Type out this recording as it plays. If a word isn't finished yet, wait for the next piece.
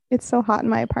It's so hot in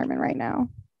my apartment right now.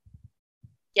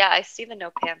 Yeah, I see the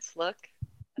no pants look.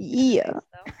 That's Yeah.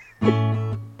 nice,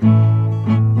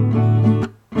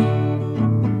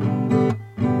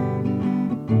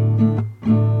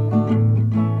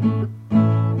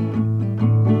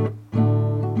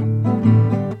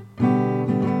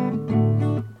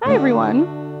 Hi,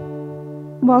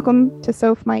 everyone. Welcome to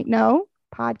Soph Might Know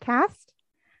podcast.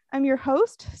 I'm your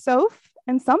host, Soph,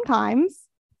 and sometimes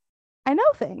I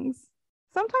know things.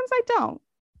 Sometimes I don't,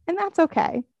 and that's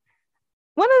okay.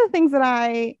 One of the things that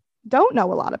I don't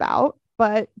know a lot about,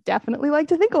 but definitely like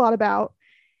to think a lot about,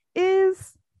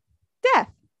 is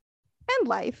death and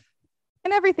life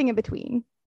and everything in between.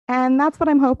 And that's what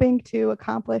I'm hoping to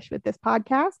accomplish with this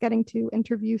podcast, getting to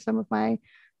interview some of my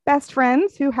best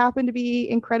friends who happen to be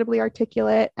incredibly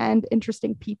articulate and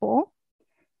interesting people.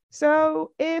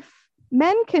 So if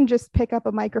men can just pick up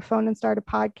a microphone and start a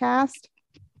podcast,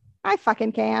 I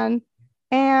fucking can.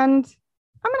 And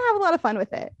I'm going to have a lot of fun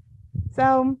with it.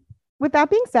 So with that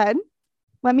being said,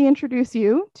 let me introduce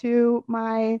you to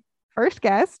my first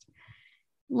guest,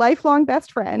 lifelong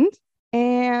best friend,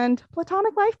 and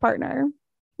platonic life partner,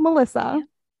 Melissa. Yeah.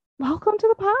 Welcome to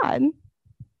the pod.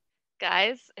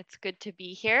 Guys, it's good to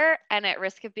be here. And at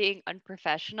risk of being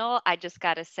unprofessional, I just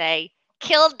gotta say,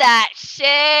 killed that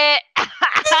shit.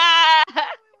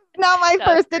 Not my That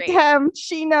was first great. attempt.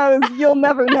 She knows you'll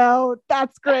never know.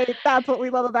 That's great. That's what we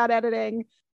love about editing.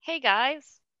 Hey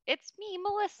guys, it's me,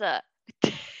 Melissa.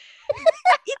 It's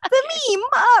me,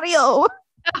 Mario.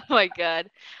 Oh my god.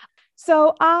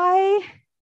 So I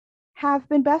have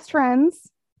been best friends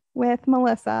with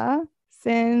Melissa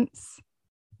since,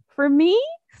 for me,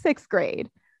 sixth grade.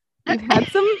 We've had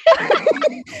some,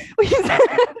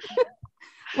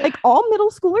 like all middle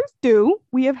schoolers do,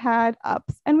 we have had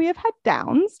ups and we have had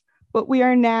downs, but we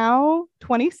are now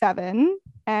 27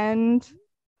 and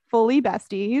fully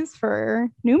besties for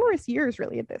numerous years,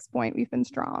 really, at this point. We've been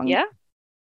strong. Yeah.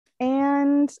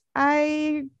 And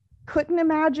I couldn't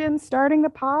imagine starting the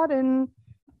pod and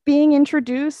being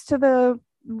introduced to the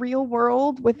real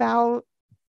world without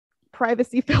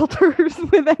privacy filters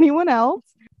with anyone else.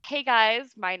 Hey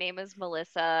guys, my name is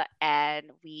Melissa, and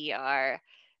we are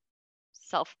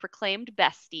self-proclaimed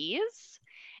besties.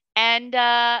 And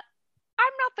I'm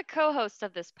not the co-host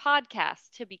of this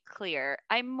podcast, to be clear.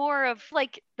 I'm more of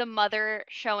like the mother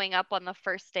showing up on the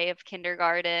first day of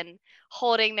kindergarten,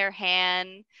 holding their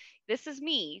hand. This is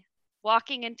me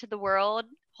walking into the world,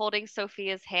 holding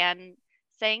Sophia's hand,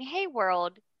 saying, "Hey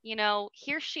world,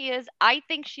 here she is. I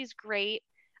think she's great.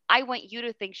 I want you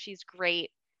to think she's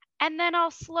great." And then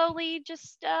I'll slowly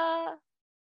just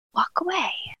walk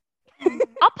away.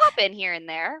 I'll pop in here and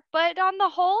there, but on the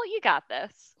whole, you got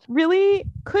this. Really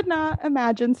could not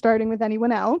imagine starting with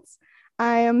anyone else.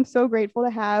 I am so grateful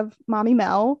to have Mommy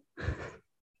Mel.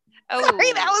 Oh,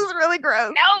 Sorry, that was really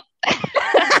gross. nope.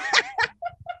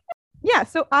 Yeah,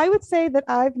 so I would say that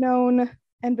I've known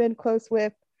and been close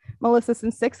with Melissa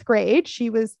since sixth grade.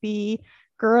 She was the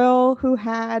girl who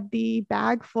had the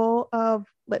bag full of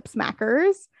lip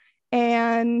smackers,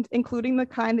 and including the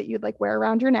kind that you'd like wear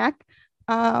around your neck.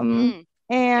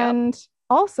 And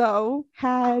also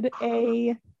had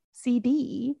a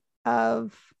CD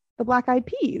of the Black Eyed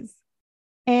Peas.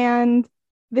 And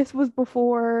this was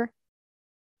before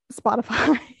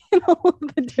Spotify and all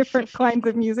of the different kinds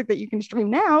of music that you can stream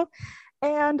now.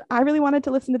 And I really wanted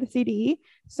to listen to the CD.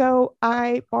 So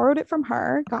I borrowed it from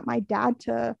her, got my dad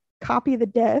to copy the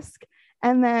disc,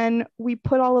 and then we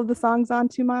put all of the songs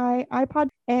onto my iPod,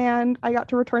 and I got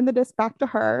to return the disc back to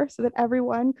her so that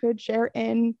everyone could share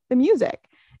in the music.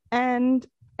 And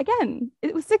again,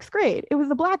 it was sixth grade. It was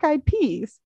the Black Eyed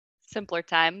Peas. Simpler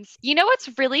times. You know what's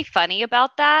really funny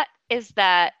about that is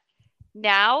that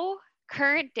now,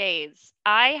 current days,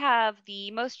 I have the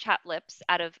most chapped lips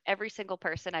out of every single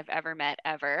person I've ever met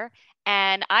ever.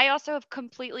 And I also have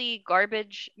completely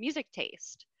garbage music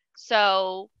taste.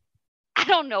 So I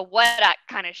don't know what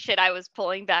kind of shit I was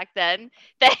pulling back then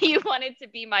that you wanted to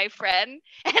be my friend.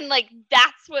 And like,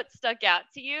 that's what stuck out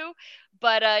to you.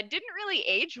 But didn't really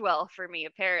age well for me,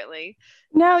 apparently.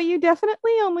 No, you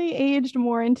definitely only aged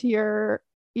more into your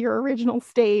original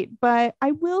state, but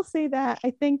I will say that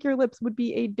I think your lips would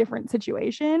be a different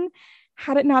situation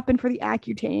had it not been for the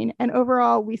Accutane. And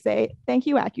overall, we say thank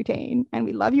you, Accutane, and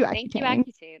we love you, Thank you,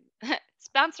 Accutane. Accutane.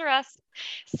 Sponsor us.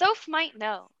 Soph might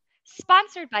know.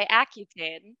 Sponsored by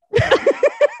Accutane.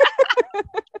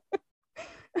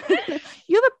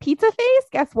 You have a pizza face?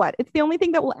 Guess what? It's the only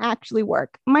thing that will actually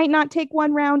work. Might not take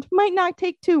one round, might not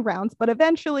take two rounds, but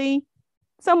eventually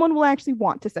someone will actually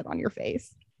want to sit on your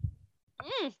face.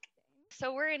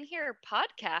 So we're in here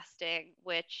podcasting,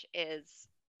 which is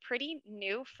pretty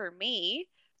new for me.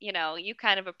 You know, you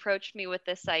kind of approached me with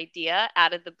this idea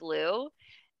out of the blue,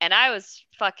 and I was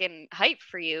fucking hyped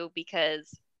for you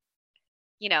because,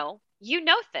 you know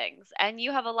things and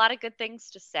you have a lot of good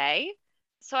things to say.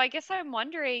 So I guess I'm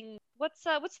wondering what's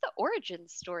the origin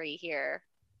story here?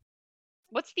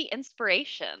 What's the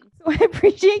inspiration? So I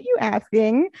appreciate you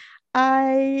asking.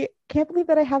 I can't believe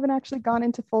that I haven't actually gone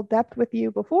into full depth with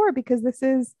you before because this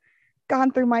has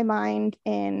gone through my mind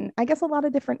in, I guess, a lot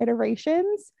of different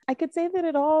iterations. I could say that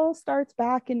it all starts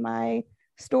back in my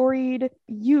storied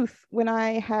youth when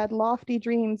I had lofty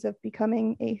dreams of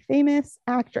becoming a famous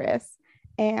actress.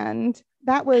 And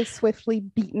that was swiftly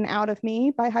beaten out of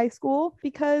me by high school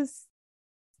because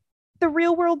the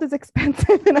real world is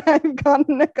expensive and I've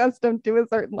gotten accustomed to a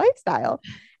certain lifestyle.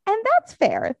 And that's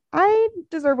fair. I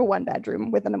deserve a 1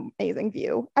 bedroom with an amazing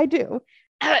view. I do.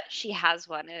 She has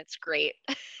one and it's great.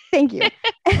 Thank you.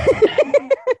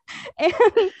 And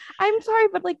I'm sorry,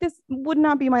 but like this would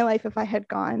not be my life if I had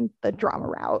gone the drama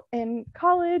route in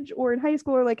college or in high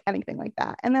school or like anything like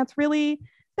that. And that's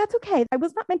okay. I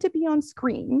was not meant to be on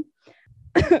screen.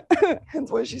 Hence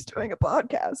why she's doing a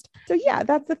podcast. So yeah,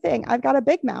 that's the thing. I've got a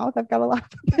big mouth. I've got a lot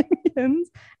of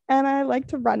opinions and I like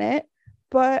to run it,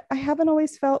 but I haven't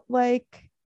always felt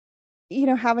like,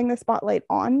 having the spotlight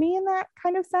on me in that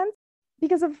kind of sense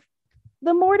because of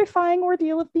the mortifying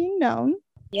ordeal of being known.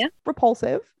 Yeah.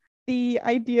 Repulsive. The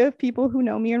idea of people who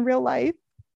know me in real life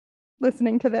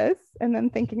listening to this and then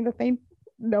thinking that they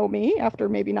know me after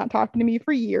maybe not talking to me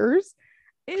for years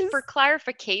is... For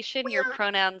clarification, your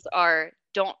pronouns are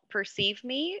don't perceive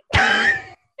me. Pronouns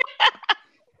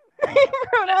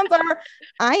are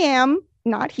I am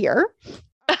not here.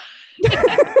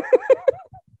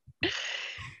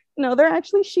 No, they're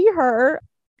actually she, her.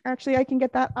 Actually, I can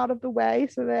get that out of the way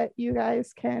so that you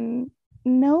guys can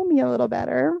know me a little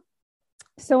better.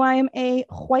 So I am a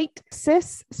white,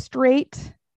 cis,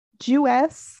 straight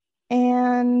Jewess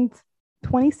and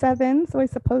 27. So I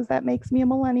suppose that makes me a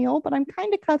millennial, but I'm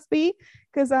kind of cuspy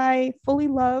because I fully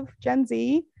love Gen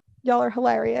Z. Y'all are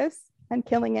hilarious and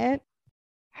killing it.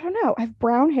 I don't know. I have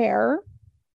brown hair.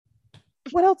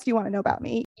 What else do you want to know about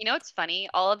me? You know, it's funny.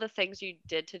 All of the things you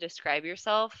did to describe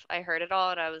yourself, I heard it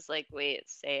all and I was like, wait,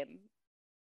 same.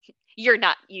 You're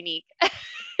not unique.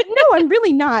 No, I'm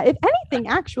really not. If anything,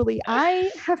 actually,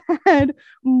 I have had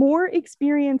more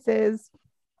experiences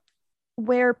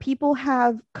where people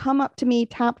have come up to me,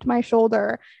 tapped my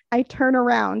shoulder. I turn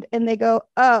around and they go,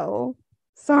 "Oh,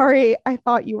 sorry, I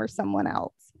thought you were someone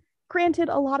else." Granted,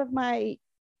 a lot of my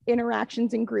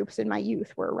interactions in groups in my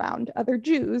youth were around other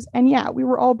Jews. And yeah, we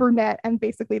were all brunette and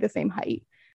basically the same height.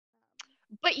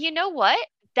 But you know what?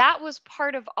 That was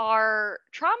part of our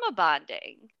trauma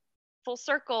bonding. Full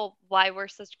circle, why we're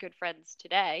such good friends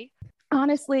today.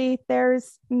 Honestly,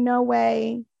 there's no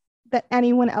way that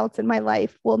anyone else in my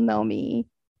life will know me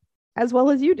as well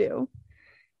as you do.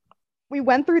 We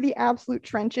went through the absolute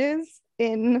trenches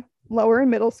in lower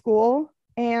and middle school.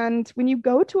 And when you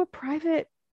go to a private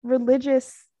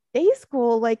religious day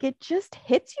school, like it just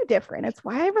hits you different. It's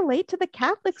why I relate to the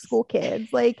Catholic school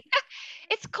kids. Like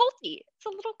it's culty. It's a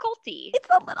little culty. It's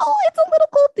a little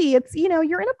culty. It's,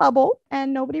 you're in a bubble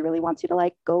and nobody really wants you to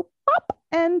like go pop.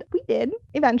 And we did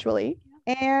eventually.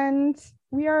 And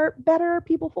we are better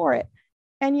people for it.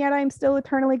 And yet I'm still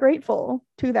eternally grateful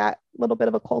to that little bit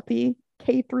of a culty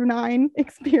K-9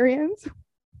 experience.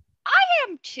 I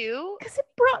am too. Because it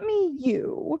brought me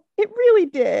you. It really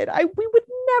did. We would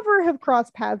never have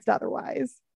crossed paths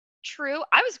otherwise. True.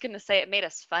 I was going to say it made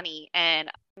us funny.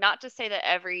 And not to say that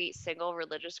every single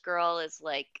religious girl is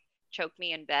like, choke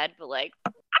me in bed, but like,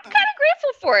 I'm kind of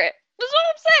grateful for it. That's what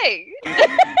I'm saying.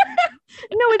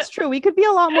 No, it's true. We could be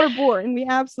a lot more boring. We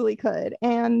absolutely could.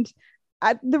 And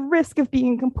at the risk of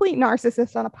being a complete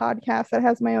narcissist on a podcast that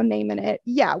has my own name in it,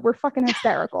 yeah, we're fucking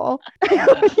hysterical. I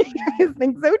hope you guys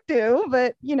think so too,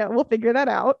 but we'll figure that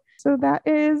out. So that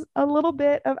is a little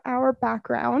bit of our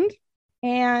background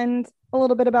and a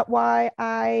little bit about why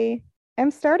I am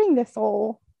starting this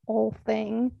whole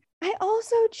thing. I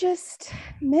also just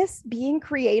miss being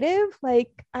creative.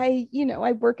 Like I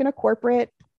work in a corporate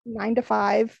 9 to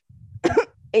 5,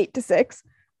 8 to 6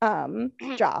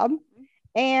 job.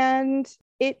 And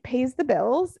it pays the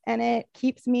bills and it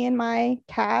keeps me and my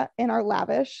cat in our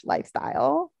lavish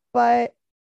lifestyle, but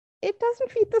it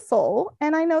doesn't feed the soul.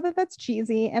 And I know that that's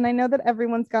cheesy and I know that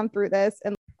everyone's gone through this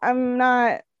and I'm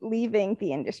not leaving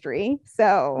the industry.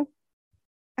 So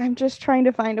I'm just trying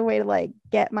to find a way to like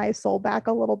get my soul back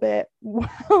a little bit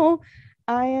while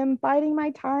I am biding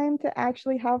my time to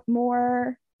actually have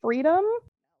more freedom.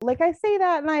 Like I say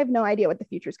that and I have no idea what the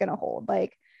future is going to hold.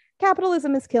 Like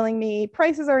capitalism is killing me.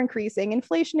 Prices are increasing.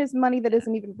 Inflation is money that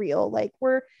isn't even real. Like,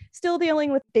 we're still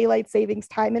dealing with daylight savings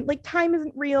time, and like time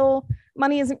isn't real.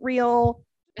 Money isn't real.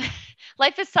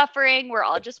 Life is suffering. We're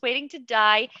all just waiting to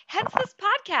die. Hence this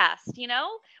podcast, you know?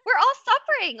 We're all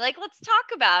suffering. Like, let's talk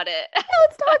about it. Yeah,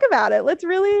 let's talk about it.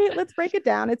 Let's break it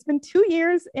down. It's been 2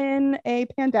 years in a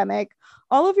pandemic.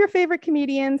 All of your favorite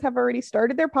comedians have already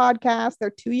started their podcast.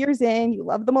 They're 2 years in. You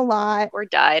love them a lot. Or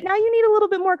died. Now you need a little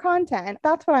bit more content.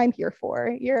 That's what I'm here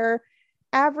for. Your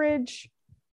average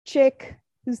chick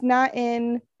who's not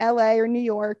in LA or New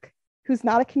York, who's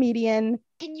not a comedian.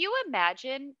 Can you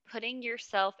imagine putting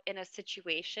yourself in a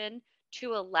situation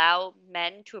to allow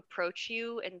men to approach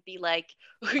you and be like,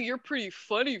 oh, you're pretty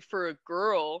funny for a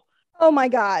girl? Oh my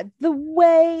God. The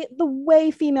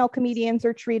way female comedians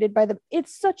are treated by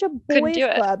it's such a boys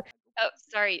club. Oh,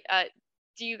 sorry.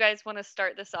 Do you guys want to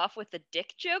start this off with a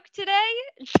dick joke today?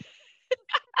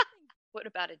 What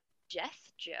about a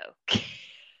death joke?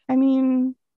 I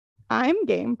mean, I'm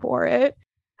game for it.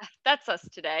 That's us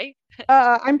today.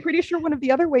 I'm pretty sure one of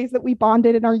the other ways that we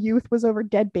bonded in our youth was over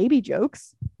dead baby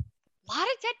jokes. A lot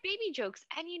of dead baby jokes.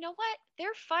 And you know what?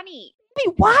 They're funny.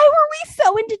 Wait, why were we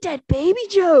so into dead baby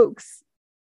jokes?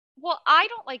 Well, I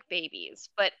don't like babies,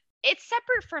 but it's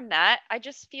separate from that. I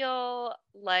just feel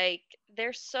like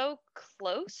they're so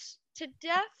close to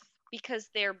death because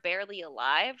they're barely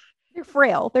alive. They're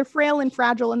frail. They're frail and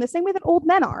fragile in the same way that old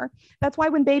men are. That's why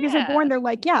when babies are born, they're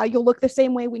like, yeah, you'll look the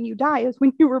same way when you die as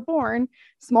when you were born.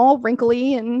 Small,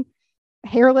 wrinkly, and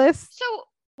hairless. So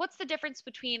what's the difference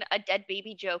between a dead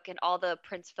baby joke and all the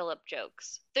Prince Philip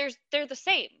jokes? They're the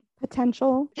same.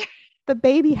 Potential. The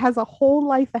baby has a whole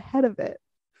life ahead of it.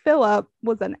 Philip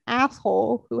was an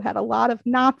asshole who had a lot of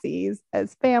Nazis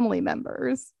as family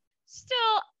members. Still.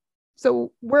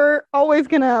 So we're always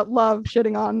going to love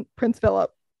shitting on Prince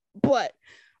Philip. But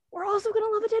we're also going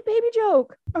to love a dead baby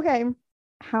joke. Okay.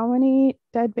 How many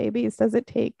dead babies does it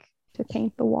take to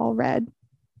paint the wall red?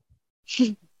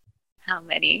 How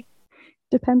many?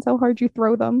 Depends how hard you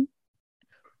throw them.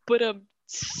 But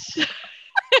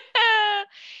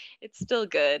it's still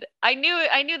good. I knew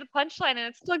the punchline and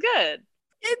it's still good.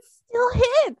 It still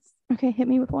hits. Okay, hit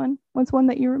me with one. What's one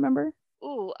that you remember?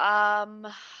 Ooh, oh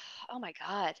my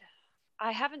God.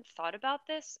 I haven't thought about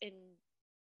this in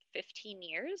 15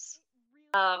 years.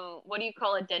 What do you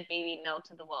call a dead baby nailed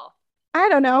to the wall? I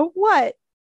don't know. What?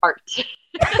 Art.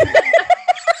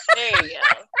 There you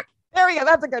go. There we go.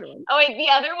 That's a good one. Oh, wait. The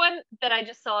other one that I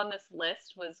just saw on this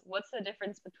list was, what's the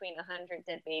difference between 100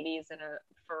 dead babies and a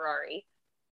Ferrari?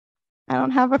 I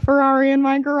don't have a Ferrari in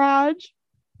my garage.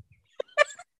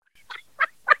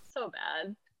 So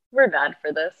bad. We're bad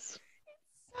for this.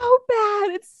 So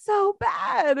bad. It's so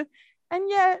bad. And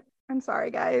yet, I'm sorry,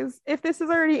 guys. If this is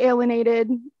already alienated,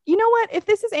 you know what? If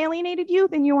this has alienated you,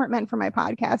 then you weren't meant for my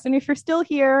podcast. And if you're still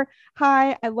here,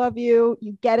 hi, I love you.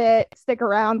 You get it. Stick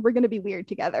around. We're going to be weird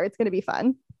together. It's going to be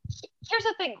fun. Here's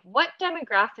the thing. What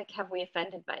demographic have we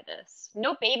offended by this?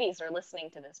 No babies are listening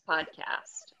to this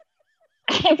podcast.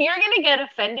 If you're going to get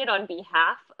offended on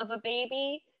behalf of a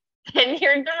baby, then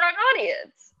you're the wrong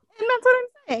audience. And that's what I'm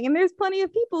saying. And there's plenty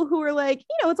of people who are like,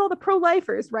 it's all the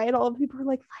pro-lifers, right? All of the people are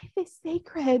like, life is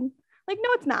sacred. Like, no,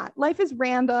 it's not. Life is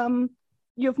random.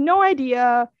 You have no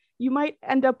idea. You might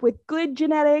end up with good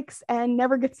genetics and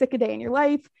never get sick a day in your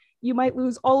life. You might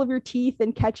lose all of your teeth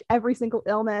and catch every single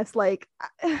illness. Like,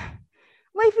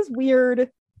 life is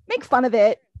weird. Make fun of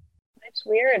it. It's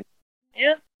weird.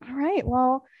 Yeah. All right.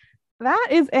 Well, that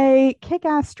is a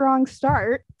kick-ass strong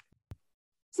start.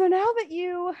 So now that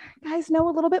you guys know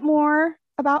a little bit more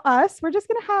about us, we're just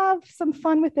going to have some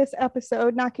fun with this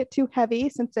episode, not get too heavy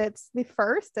since it's the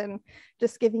first and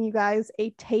just giving you guys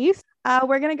a taste.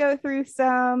 We're going to go through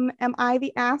some Am I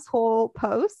the Asshole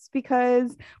posts,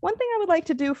 because one thing I would like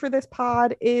to do for this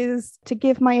pod is to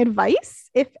give my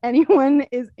advice if anyone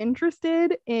is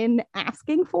interested in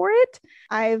asking for it.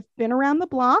 I've been around the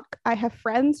block. I have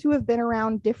friends who have been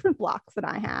around different blocks than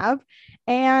I have,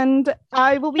 and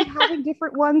I will be having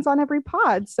different ones on every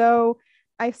pod. So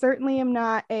I certainly am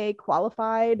not a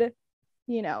qualified,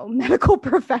 medical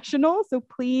professional. So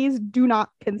please do not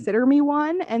consider me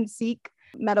one and seek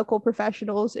medical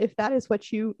professionals if that is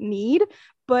what you need.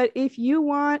 But if you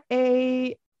want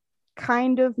a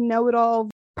kind of know-it-all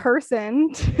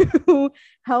person to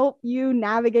help you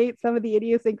navigate some of the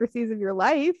idiosyncrasies of your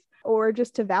life, or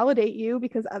just to validate you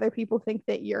because other people think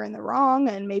that you're in the wrong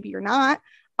and maybe you're not,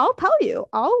 I'll tell you.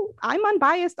 I'm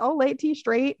unbiased. I'll lay it to you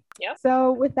straight. Yep.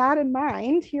 So with that in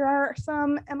mind, here are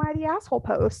some Am I the Asshole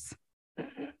posts.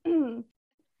 Am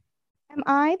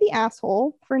I the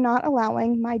asshole for not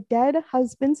allowing my dead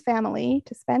husband's family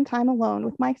to spend time alone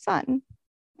with my son?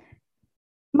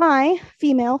 My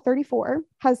female 34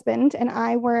 husband and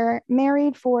I were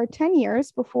married for 10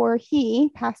 years before he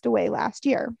passed away last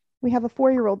year. We have a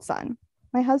 4-year-old son.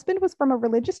 My husband was from a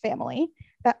religious family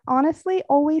that honestly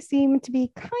always seemed to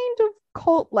be kind of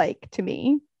cult-like to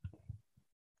me.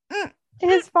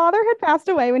 His father had passed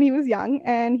away when he was young,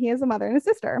 and he has a mother and a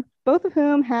sister, both of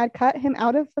whom had cut him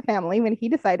out of the family when he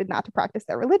decided not to practice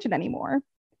their religion anymore.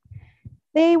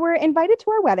 They were invited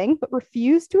to our wedding, but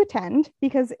refused to attend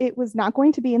because it was not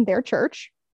going to be in their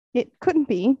church. It couldn't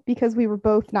be because we were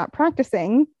both not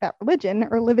practicing that religion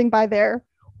or living by their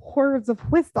words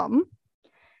of wisdom.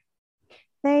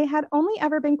 They had only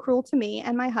ever been cruel to me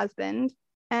and my husband,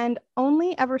 and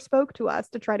only ever spoke to us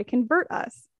to try to convert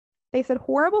us. They said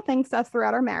horrible things to us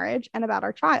throughout our marriage and about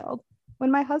our child. When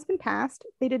my husband passed,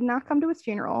 they did not come to his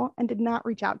funeral and did not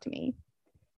reach out to me.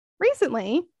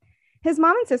 Recently, his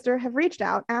mom and sister have reached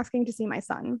out asking to see my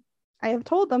son. I have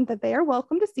told them that they are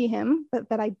welcome to see him, but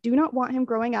that I do not want him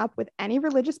growing up with any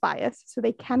religious bias, so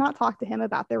they cannot talk to him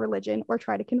about their religion or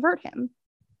try to convert him.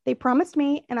 They promised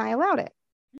me, and I allowed it.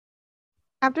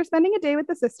 After spending a day with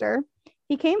the sister,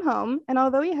 he came home, and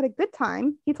although he had a good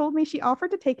time, he told me she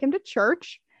offered to take him to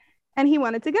church, and he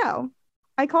wanted to go.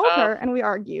 I called her, and we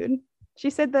argued.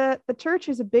 She said that the church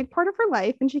is a big part of her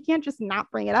life, and she can't just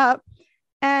not bring it up.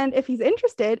 And if he's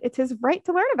interested, it's his right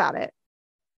to learn about it.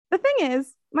 The thing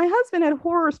is, my husband had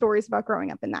horror stories about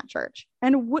growing up in that church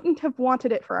and wouldn't have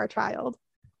wanted it for our child.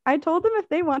 I told them if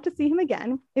they want to see him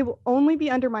again, it will only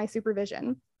be under my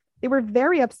supervision. They were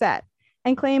very upset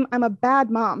and claim I'm a bad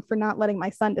mom for not letting my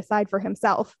son decide for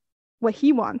himself what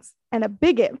he wants and a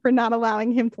bigot for not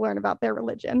allowing him to learn about their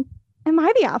religion. Am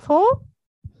I the asshole?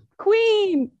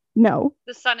 Queen. No.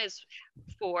 The son is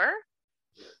 4?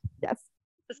 Yes.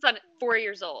 The son 4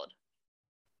 years old.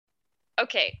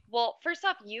 Okay, well, first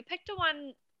off, you picked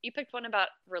one about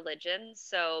religion,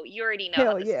 so you already know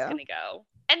how this is going to go.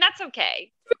 And that's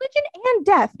okay. Religion and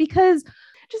death, because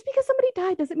just because somebody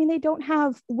died doesn't mean they don't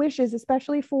have wishes,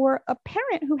 especially for a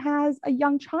parent who has a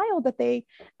young child that they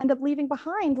end up leaving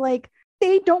behind. Like,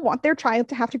 they don't want their child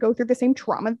to have to go through the same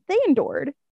trauma they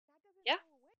endured. Yeah.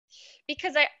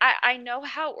 Because I know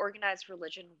how organized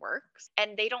religion works,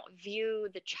 and they don't view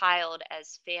the child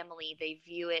as family. They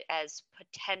view it as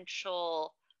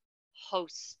potential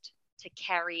host to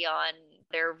carry on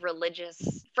their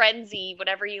religious frenzy,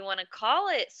 whatever you want to call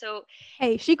it. So,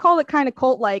 hey, she called it kind of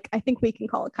cult-like. I think we can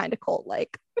call it kind of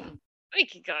cult-like. We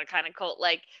could go kind of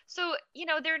cult-like. So,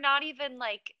 they're not even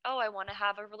like, oh, I want to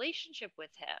have a relationship with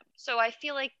him. So I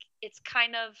feel like it's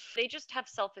kind of, they just have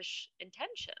selfish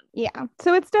intention. Yeah.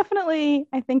 So it's definitely,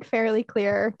 I think, fairly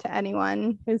clear to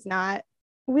anyone who's not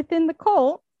within the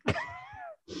cult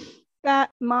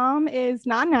that mom is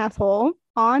not an asshole,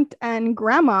 aunt and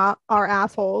grandma are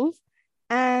assholes,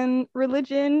 and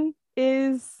religion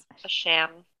is a sham.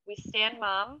 We stand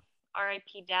mom.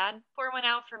 R.I.P. dad. Pour one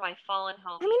out for my fallen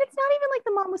homie. I mean, it's not even like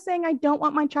the mom was saying, I don't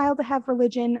want my child to have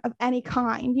religion of any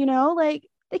kind, like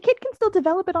the kid can still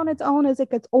develop it on its own as it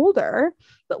gets older.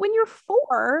 But when you're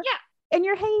 4, and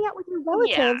you're hanging out with your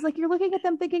relatives, like you're looking at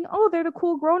them thinking, oh, they're the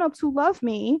cool grown-ups who love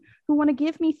me, who want to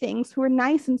give me things, who are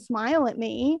nice and smile at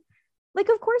me. Like,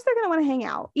 of course they're going to want to hang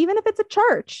out, even if it's a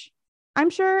church. I'm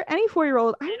sure any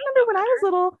 4-year-old, I remember when I was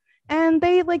little and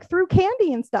they like threw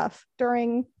candy and stuff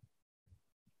during,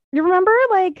 you remember,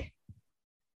 like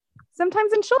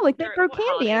sometimes in show, like they throw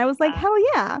candy, and I was like, hell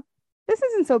yeah, this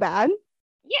isn't so bad.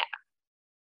 Yeah.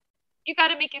 You got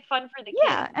to make it fun for the kids.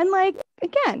 Yeah, and like,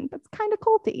 again, that's kind of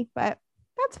culty, but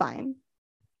that's fine.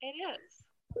 It is.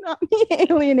 Not me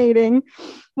alienating.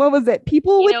 What was it?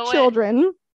 People with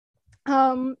children.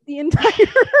 The entire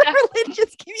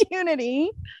religious community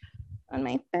on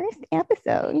my first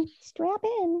episode. Strap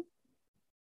in.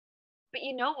 But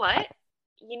you know what?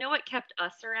 You know what kept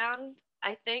us around?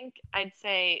 I think I'd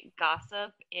say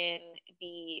gossip in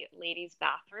the ladies'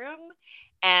 bathroom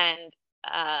and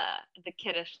the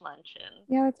kiddish luncheon.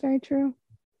 Yeah, that's very true.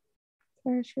 It's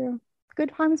very true.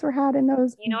 Good times were had in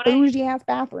those bougie ass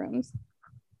bathrooms.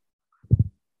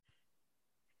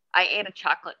 I ate a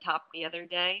chocolate top the other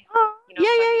day. Oh,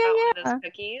 One of those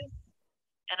cookies,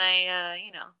 and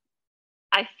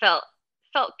I felt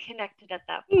connected at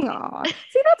that point. Aww.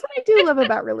 See, that's what I do love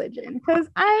about religion, because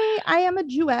I am a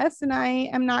Jewess and I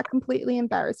am not completely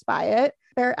embarrassed by it.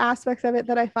 There are aspects of it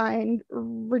that I find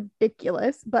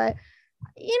ridiculous, but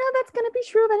that's going to be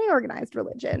true of any organized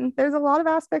religion. There's a lot of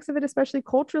aspects of it, especially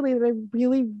culturally, that I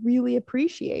really, really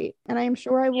appreciate, and I am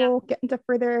sure I will get into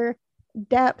further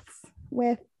depths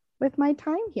with my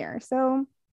time here. So,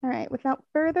 all right, without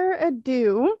further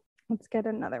ado, let's get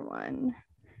another one.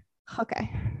 Okay.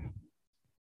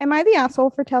 Am I the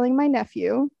asshole for telling my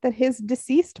nephew that his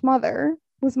deceased mother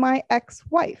was my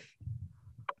ex-wife?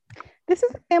 This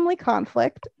is a family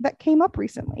conflict that came up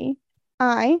recently.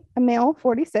 I, a male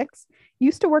 46,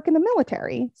 used to work in the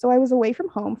military, so I was away from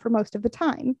home for most of the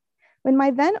time. When my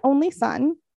then only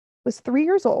son was 3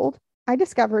 years old, I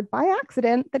discovered by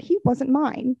accident that he wasn't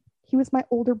mine. He was my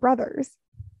older brother's.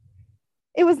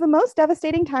 It was the most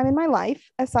devastating time in my life,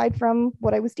 aside from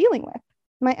what I was dealing with.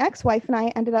 My ex-wife and I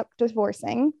ended up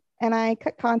divorcing, and I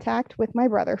cut contact with my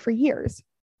brother for years.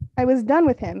 I was done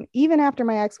with him, even after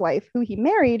my ex-wife, who he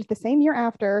married the same year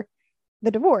after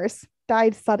the divorce,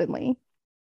 died suddenly.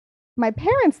 My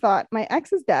parents thought my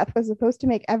ex's death was supposed to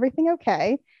make everything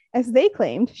okay, as they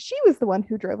claimed she was the one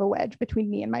who drove a wedge between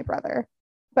me and my brother.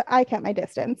 But I kept my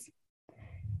distance.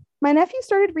 My nephew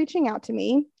started reaching out to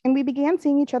me, and we began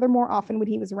seeing each other more often when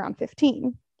he was around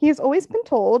 15. He has always been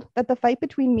told that the fight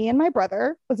between me and my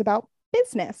brother was about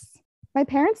business. My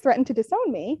parents threatened to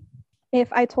disown me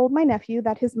if I told my nephew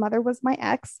that his mother was my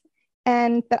ex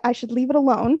and that I should leave it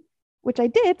alone, which I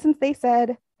did since they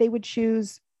said they would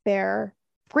choose their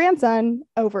grandson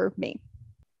over me.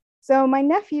 So my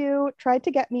nephew tried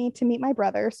to get me to meet my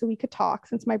brother so we could talk,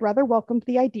 since my brother welcomed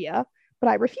the idea,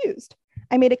 but I refused.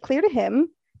 I made it clear to him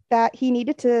that he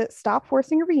needed to stop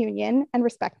forcing a reunion and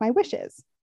respect my wishes.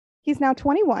 He's now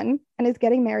 21 and is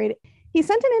getting married. He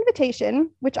sent an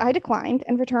invitation, which I declined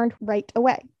and returned right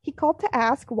away. He called to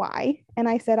ask why, and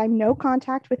I said I'm no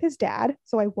contact with his dad,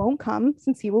 so I won't come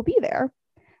since he will be there.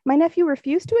 My nephew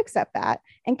refused to accept that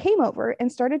and came over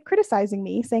and started criticizing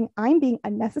me, saying I'm being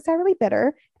unnecessarily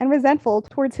bitter and resentful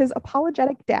towards his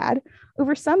apologetic dad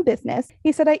over some business.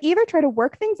 He said I either try to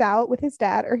work things out with his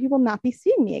dad or he will not be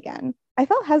seeing me again. I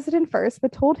felt hesitant first,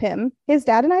 but told him his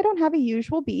dad and I don't have a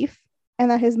usual beef and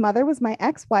that his mother was my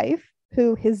ex-wife,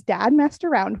 who his dad messed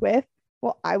around with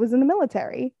while I was in the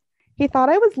military. He thought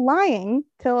I was lying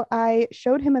till I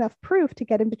showed him enough proof to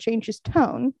get him to change his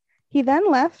tone. He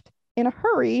then left in a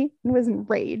hurry and was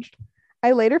enraged.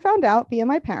 I later found out via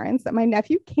my parents that my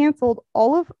nephew canceled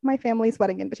all of my family's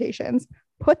wedding invitations,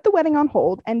 put the wedding on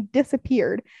hold, and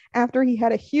disappeared after he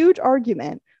had a huge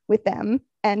argument with them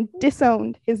and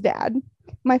disowned his dad.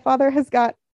 My father has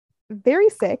got very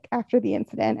sick after the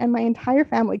incident, and my entire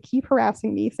family keep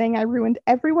harassing me, saying I ruined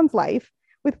everyone's life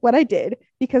with what I did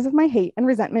because of my hate and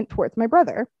resentment towards my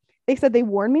brother. They said they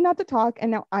warned me not to talk,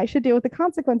 and now I should deal with the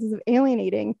consequences of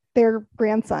alienating their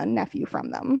grandson, nephew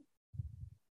from them.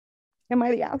 Am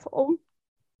I the asshole?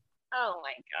 Oh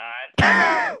my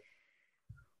God.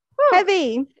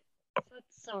 Heavy. That's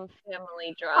some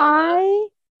family drama. I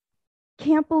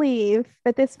can't believe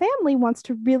that this family wants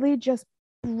to really just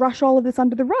brush all of this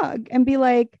under the rug and be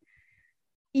like,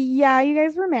 yeah, you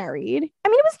guys were married. I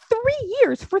mean, it was 3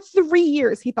 years. For 3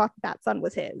 years, he thought that son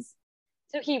was his.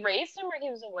 So he raised him or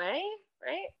he was away,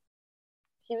 right?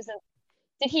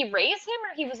 Did he raise him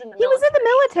or he was in the military? He was in the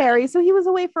military, so he was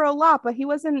away for a lot, but he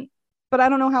wasn't, but I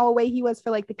don't know how away he was for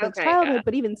like the kid's childhood, yeah.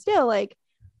 But even still, like,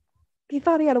 he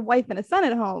thought he had a wife and a son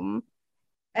at home,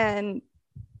 and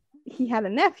he had a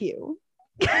nephew,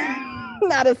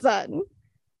 not a son.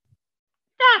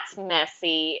 That's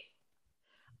messy.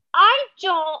 I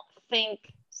don't think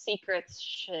secrets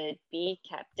should be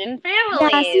kept in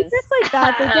families. Yeah, secrets like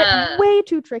that, they get way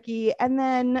too tricky, and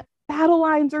then battle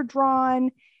lines are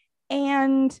drawn.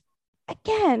 And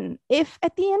again, if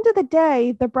at the end of the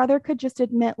day, the brother could just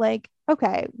admit, like,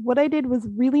 okay, what I did was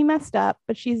really messed up,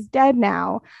 but she's dead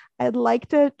now. I'd like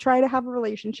to try to have a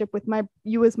relationship with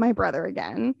you as my brother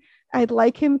again. I'd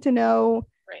like him to know,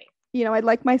 right. You know, I'd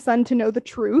like my son to know the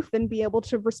truth and be able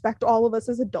to respect all of us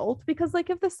as adults. Because, like,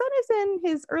 if the son is in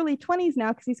his early 20s now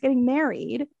because he's getting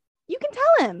married, you can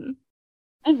tell him.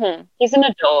 Mm-hmm. He's an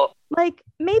adult. Like,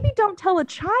 maybe don't tell a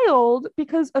child,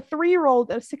 because a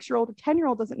 3-year-old, a 6-year-old, a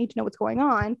 10-year-old doesn't need to know what's going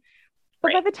on.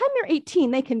 But right. By the time they're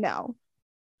 18, they can know.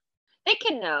 They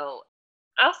can know.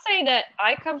 I'll say that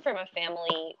I come from a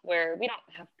family where we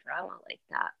don't have drama like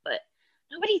that, but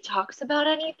nobody talks about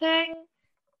anything.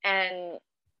 And,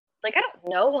 like, I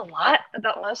don't know a lot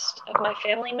about most of my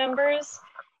family members.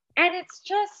 And it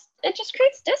just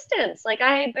creates distance. Like,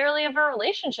 I barely have a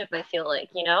relationship, I feel like,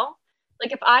 you know?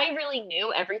 Like, if I really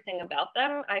knew everything about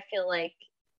them, I feel like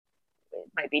it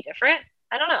might be different.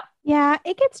 I don't know. Yeah,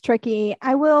 it gets tricky.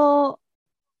 I will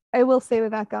say,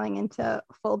 without going into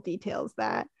full details,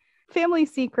 that family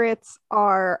secrets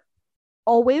are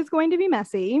always going to be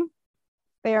messy.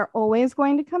 They are always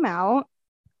going to come out.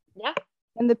 Yeah.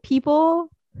 And the people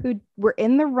who were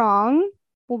in the wrong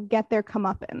will get their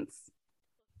comeuppance.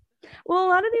 Well, a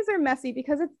lot of these are messy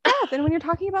because it's death. And when you're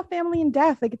talking about family and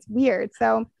death, like, it's weird.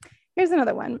 So here's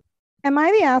another one. Am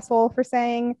I the asshole for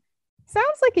saying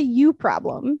Sounds like a you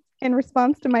problem in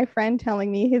response to my friend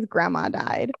telling me his grandma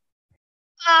died.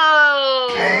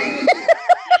 Oh,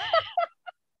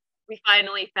 we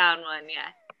finally found one. Yeah.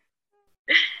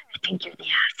 I think you're the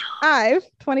asshole. I've,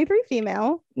 23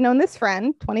 female, known this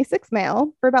friend, 26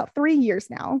 male, for about 3 years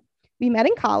now. We met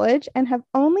in college and have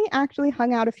only actually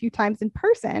hung out a few times in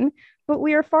person, but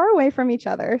we are far away from each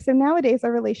other. So nowadays,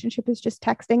 our relationship is just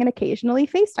texting and occasionally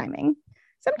FaceTiming.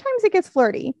 Sometimes it gets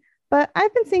flirty, but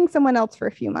I've been seeing someone else for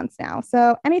a few months now.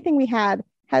 So anything we had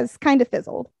has kind of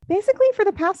fizzled. Basically, for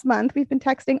the past month, we've been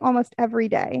texting almost every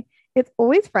day. It's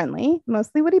always friendly,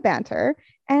 mostly witty banter,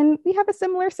 and we have a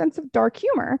similar sense of dark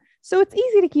humor, so it's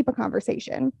easy to keep a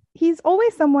conversation. He's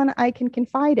always someone I can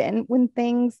confide in when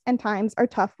things and times are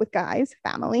tough with guys,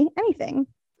 family, anything.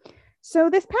 So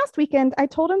this past weekend, I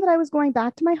told him that I was going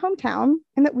back to my hometown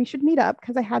and that we should meet up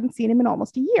because I hadn't seen him in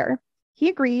almost a year. He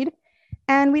agreed,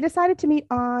 and we decided to meet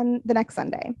on the next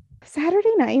Sunday.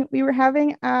 Saturday night, we were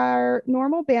having our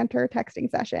normal banter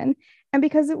texting session. And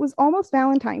because it was almost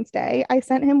Valentine's Day, I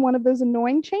sent him one of those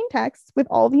annoying chain texts with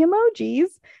all the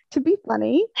emojis to be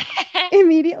funny.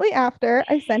 Immediately after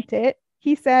I sent it,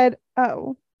 he said,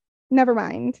 "Oh, never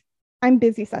mind. I'm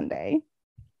busy Sunday."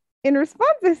 In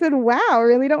response, I said, "Wow,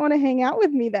 really don't want to hang out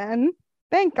with me then?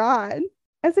 Thank God."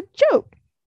 As a joke.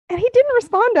 And he didn't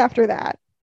respond after that.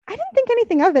 I didn't think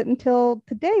anything of it until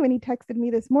today when he texted me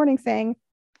this morning saying,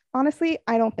 "Honestly,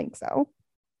 I don't think so."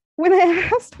 When I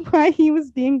asked why he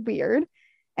was being weird,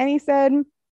 and he said,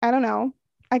 "I don't know.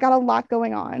 I got a lot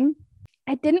going on."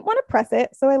 I didn't want to press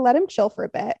it, so I let him chill for a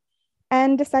bit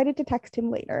and decided to text him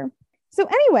later. So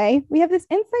anyway, we have this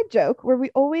inside joke where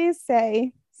we always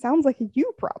say, "Sounds like a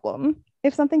you problem,"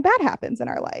 if something bad happens in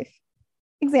our life.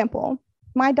 Example,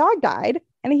 my dog died,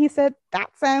 and he said,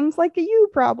 "That sounds like a you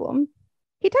problem."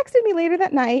 He texted me later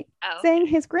that night saying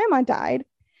his grandma died,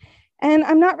 and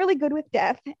I'm not really good with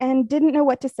death and didn't know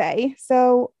what to say.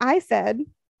 So I said,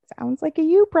 "Sounds like a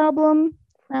you problem,"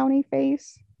 frowny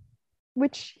face,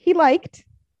 which he liked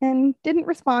and didn't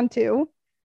respond to.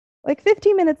 Like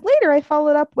 15 minutes later, I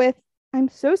followed up with, "I'm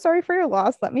so sorry for your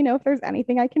loss. Let me know if there's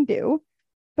anything I can do."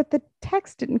 But the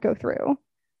text didn't go through.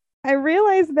 I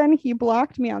realized then he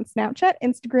blocked me on Snapchat,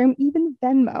 Instagram, even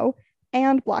Venmo,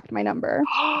 and blocked my number.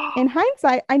 In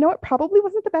hindsight, I know it probably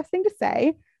wasn't the best thing to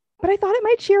say, but I thought it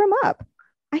might cheer him up.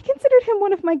 I considered him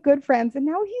one of my good friends, and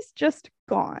now he's just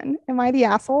gone. Am I the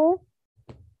asshole?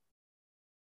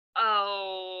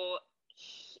 Oh,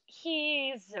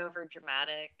 he's over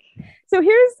dramatic. So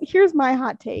here's my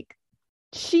hot take.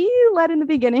 She led in the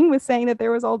beginning with saying that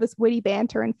there was all this witty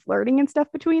banter and flirting and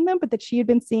stuff between them, but that she had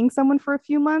been seeing someone for a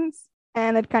few months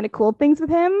and had kind of cooled things with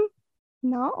him.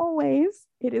 Not always.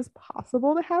 It is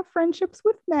possible to have friendships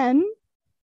with men,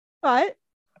 but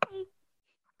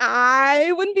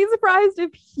I wouldn't be surprised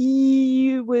if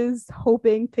he was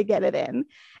hoping to get it in.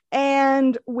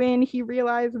 And when he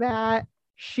realized that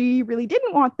she really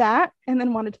didn't want that and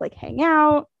then wanted to like hang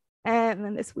out, and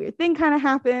then this weird thing kind of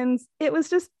happens, it was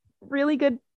just really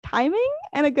good timing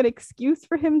and a good excuse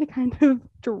for him to kind of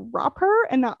drop her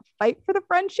and not fight for the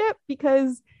friendship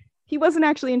because he wasn't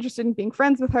actually interested in being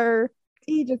friends with her.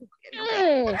 He just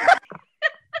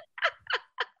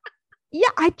yeah,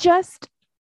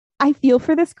 I feel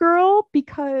for this girl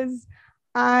because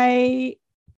I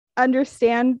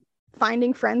understand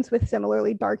finding friends with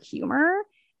similarly dark humor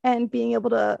and being able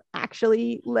to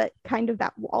actually let kind of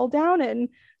that wall down and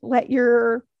let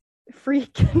your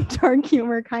freak and dark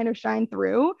humor kind of shine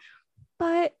through.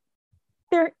 But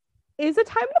there is a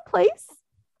time and a place.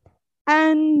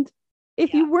 And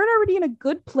if you weren't already in a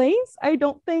good place, I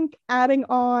don't think adding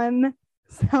on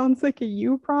 "sounds like a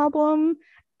you problem"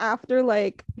 after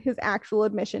like his actual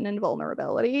admission and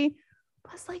vulnerability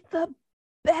was like the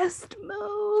best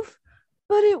move,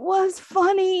 but it was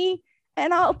funny.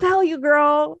 And I'll tell you,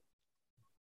 girl,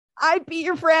 I'd be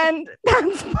your friend.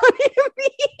 That's funny to me.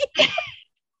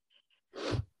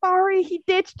 Sorry, he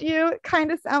ditched you. It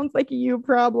kind of sounds like a you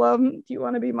problem. Do you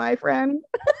want to be my friend?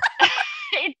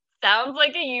 It sounds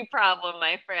like a you problem,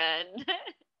 my friend.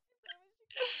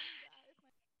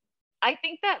 I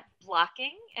think that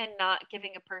blocking and not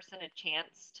giving a person a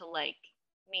chance to like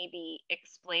maybe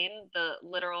explain the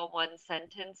literal one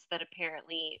sentence that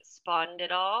apparently spawned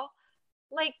it all,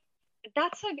 like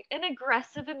that's an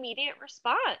aggressive immediate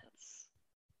response.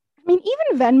 I mean,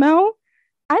 even Venmo,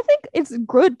 I think it's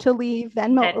good to leave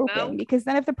Venmo open because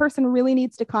then if the person really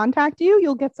needs to contact you,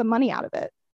 you'll get some money out of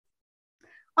it.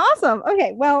 Awesome.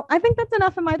 Okay, well, I think that's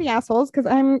enough of my the assholes because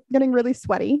I'm getting really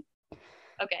sweaty.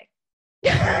 Okay.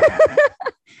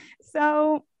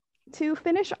 So to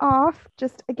finish off,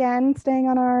 just again, staying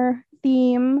on our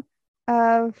theme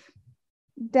of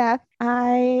death,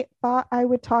 I thought I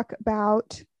would talk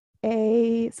about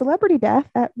a celebrity death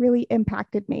that really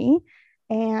impacted me.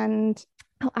 And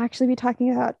I'll actually be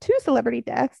talking about two celebrity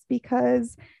deaths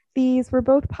because these were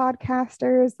both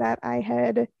podcasters that I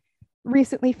had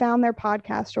recently found their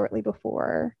podcast shortly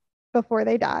before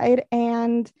they died,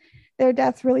 and their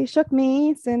deaths really shook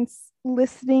me since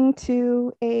listening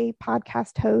to a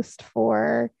podcast host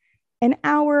for an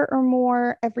hour or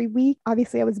more every week.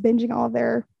 Obviously, I was binging all of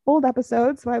their old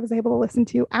episodes, so I was able to listen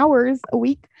to hours a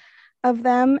week of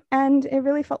them, and it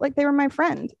really felt like they were my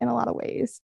friend in a lot of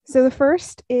ways. So the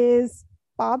first is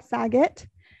Bob Saget.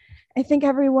 I think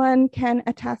everyone can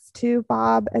attest to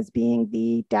Bob as being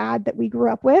the dad that we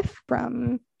grew up with,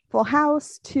 from Full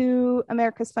House to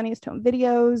America's Funniest Home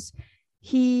Videos.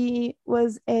 He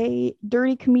was a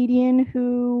dirty comedian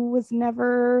who was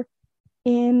never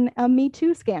in a Me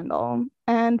Too scandal.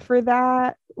 And for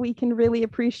that, we can really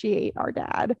appreciate our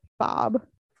dad, Bob,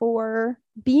 for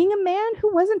being a man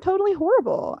who wasn't totally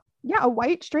horrible. Yeah, a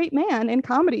white straight man in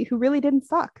comedy who really didn't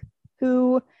suck,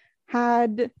 who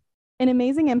had an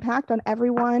amazing impact on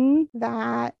everyone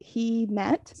that he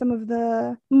met. Some of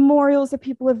the memorials that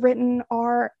people have written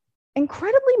are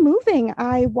incredibly moving.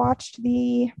 I watched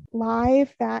the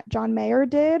live that John Mayer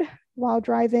did while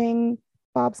driving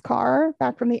Bob's car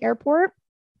back from the airport.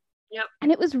 Yep.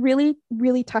 And it was really,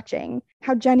 really touching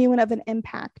how genuine of an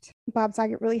impact Bob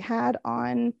Saget really had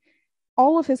on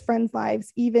all of his friends'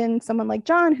 lives, even someone like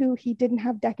John, who he didn't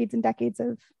have decades and decades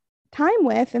of time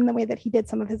with in the way that he did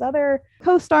some of his other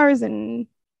co-stars and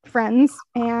friends.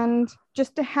 And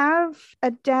just to have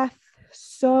a death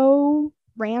so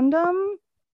random,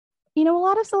 you know, a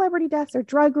lot of celebrity deaths are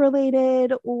drug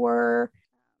related, or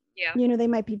you know, they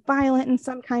might be violent in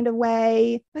some kind of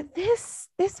way, but this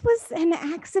was an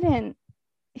accident.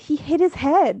 He hit his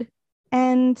head,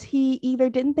 and he either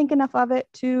didn't think enough of it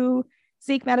to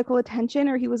seek medical attention,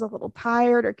 or he was a little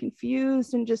tired or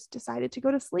confused and just decided to go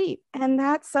to sleep. And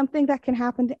that's something that can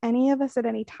happen to any of us at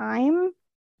any time,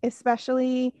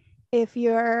 especially if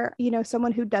you're, you know,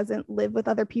 someone who doesn't live with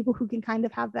other people who can kind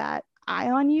of have that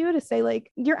eye on you to say,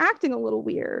 like, you're acting a little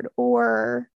weird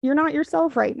or you're not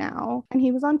yourself right now. And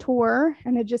he was on tour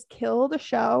and had just killed a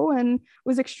show and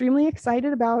was extremely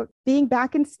excited about being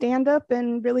back in stand-up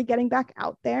and really getting back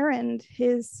out there. And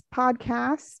his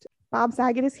podcast, Bob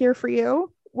Saget Is Here For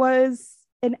You, was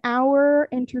an hour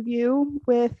interview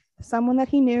with someone that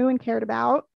he knew and cared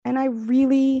about. And I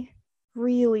really,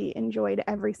 really enjoyed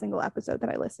every single episode that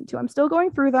I listened to. I'm still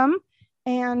going through them,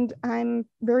 and I'm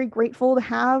very grateful to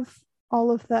have all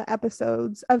of the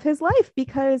episodes of his life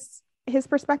because his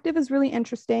perspective is really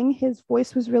interesting. His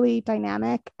voice was really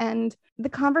dynamic, and the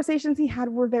conversations he had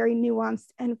were very nuanced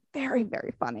and very,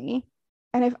 very funny.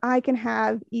 And if I can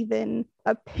have even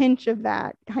a pinch of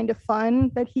that kind of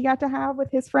fun that he got to have with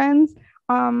his friends,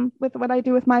 with what I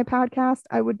do with my podcast,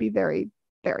 I would be very,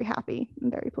 very happy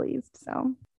and very pleased.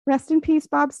 So rest in peace,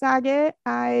 Bob Saget.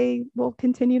 I will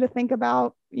continue to think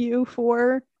about you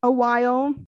for a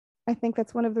while. I think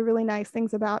that's one of the really nice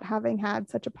things about having had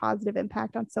such a positive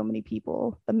impact on so many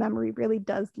people. The memory really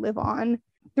does live on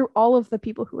through all of the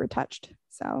people who were touched.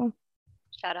 So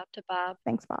shout out to Bob.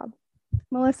 Thanks, Bob.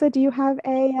 Melissa, do you have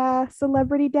a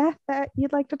celebrity death that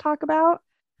you'd like to talk about?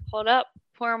 Hold up.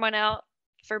 Pouring one out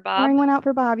for Bob. Pouring one out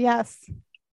for Bob, yes.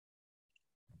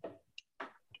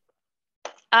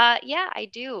 Yeah, I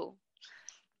do.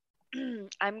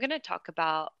 I'm going to talk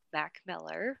about Mac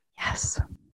Miller. Yes.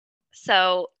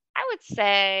 So I would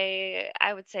say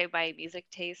my music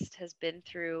taste has been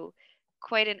through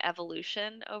quite an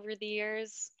evolution over the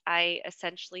years. I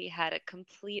essentially had a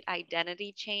complete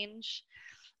identity change.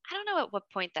 I don't know at what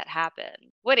point that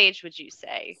happened. What age would you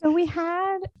say? So we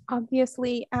had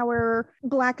obviously our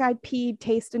black-eyed pea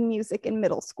taste in music in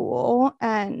middle school,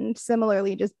 and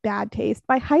similarly just bad taste.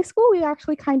 By high school, we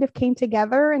actually kind of came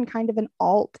together in kind of an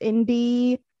alt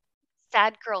indie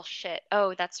sad girl shit.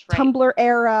 Oh, that's right. Tumblr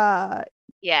era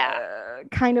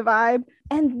kind of vibe.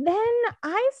 And then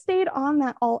I stayed on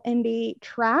that alt indie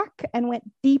track and went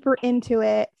deeper into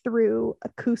it through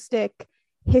acoustic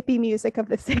hippie music of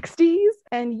the 60s,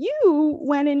 and you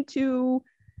went into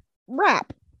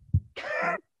rap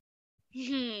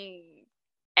and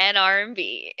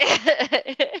R&B.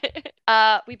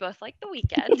 We both like The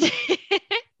Weeknd.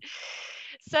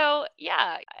 So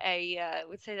yeah, I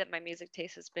would say that my music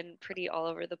taste has been pretty all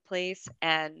over the place,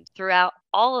 and throughout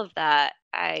all of that,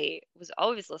 I was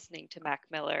always listening to Mac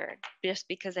Miller just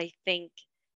because I think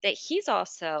that he's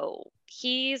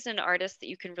an artist that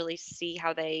you can really see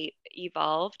how they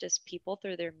evolved as people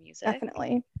through their music.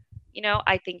 Definitely. You know,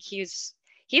 I think he's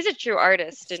a true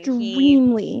artist,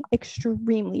 extremely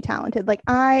talented. Like,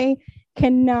 I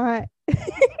cannot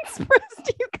express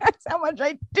to you guys how much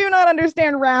I do not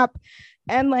understand rap.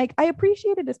 And like, I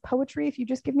appreciate it as poetry if you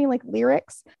just give me like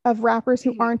lyrics of rappers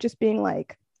who aren't just being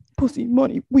like pussy,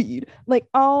 money, weed. Like,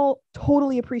 I'll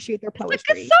totally appreciate their poetry. It's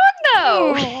a good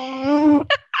song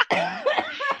though.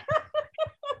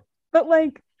 But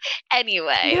like,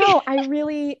 anyway, no,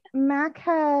 Mac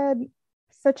had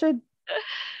such a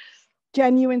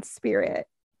genuine spirit,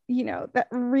 you know, that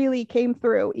really came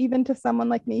through even to someone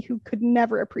like me who could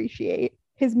never appreciate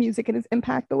his music and his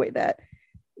impact the way that,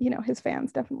 you know, his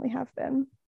fans definitely have been.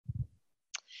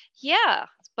 Yeah,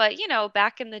 but you know,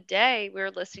 back in the day, we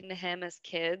were listening to him as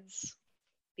kids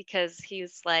because he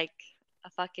was like a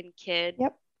fucking kid.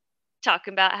 Yep.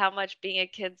 Talking about how much being a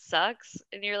kid sucks,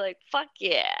 and you're like, fuck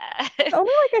yeah.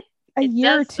 Only like a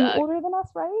year or two older than us,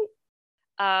 right?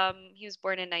 He was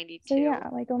born in 92. So yeah,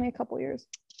 like only a couple years.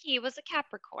 He was a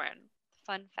Capricorn.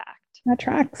 Fun fact. That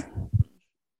tracks.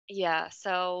 Yeah,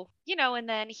 so, you know, and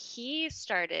then he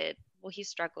struggled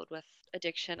with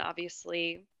addiction,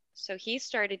 obviously. So he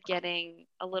started getting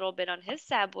a little bit on his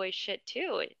sad boy shit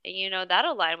too. And, you know, that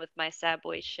aligned with my sad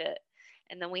boy shit.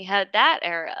 And then we had that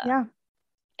era. Yeah.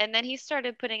 And then he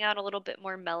started putting out a little bit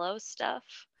more mellow stuff,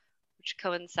 which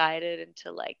coincided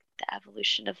into like the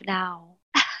evolution of now.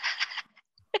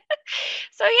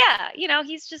 So yeah, you know,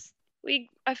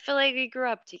 I feel like we grew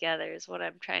up together is what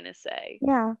I'm trying to say.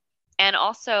 Yeah. And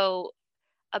also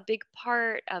a big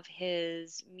part of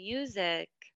his music,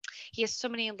 he has so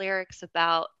many lyrics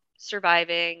about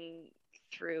surviving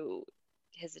through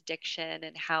his addiction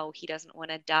and how he doesn't want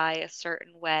to die a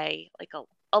certain way, like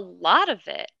a lot of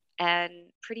it. And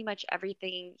pretty much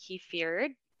everything he feared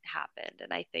happened.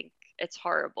 And I think it's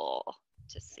horrible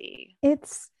to see.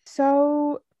 It's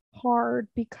so hard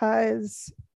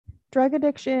because drug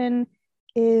addiction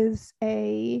is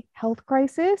a health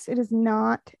crisis. It is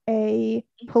not a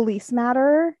police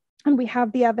matter. And we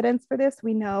have the evidence for this.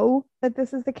 We know that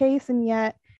this is the case. And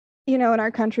yet, you know, in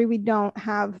our country, we don't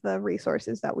have the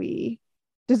resources that we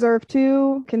deserve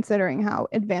to, considering how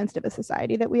advanced of a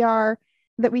society that we are,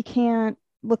 that we can't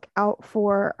look out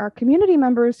for our community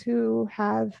members who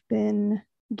have been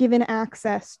given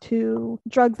access to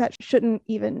drugs that shouldn't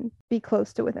even be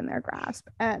close to within their grasp.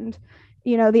 And,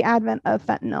 you know, the advent of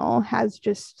fentanyl has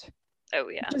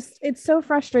it's so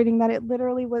frustrating that it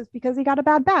literally was because he got a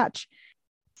bad batch.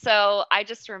 So I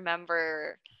just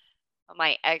remember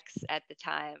my ex at the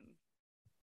time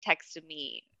texted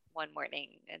me one morning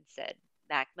and said,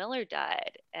 Mac Miller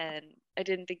died. And I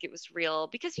didn't think it was real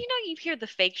because, you know, you hear the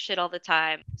fake shit all the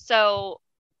time. So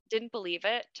didn't believe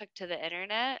it, took to the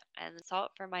internet and saw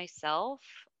it for myself.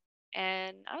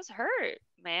 And I was hurt,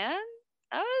 man.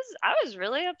 I was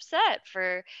really upset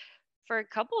for a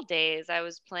couple days. I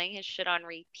was playing his shit on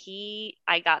repeat.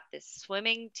 I got this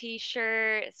swimming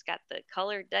t-shirt. It's got the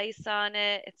colored dice on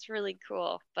it. It's really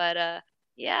cool. But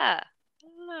yeah, I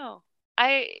don't know.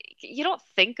 You don't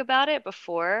think about it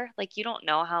before. Like you don't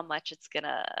know how much it's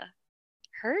gonna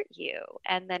hurt you,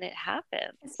 and then it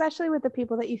happens. Especially with the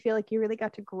people that you feel like you really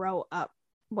got to grow up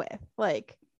with.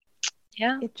 Like,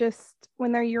 yeah, it just,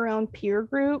 when they're your own peer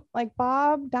group, like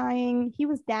Bob dying, he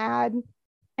was dad,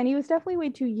 and he was definitely way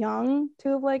too young to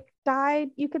have like died,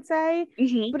 you could say.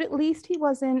 Mm-hmm. But at least he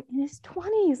wasn't in his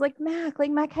 20s like Mac. Like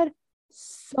Mac had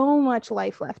so much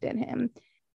life left in him.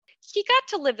 He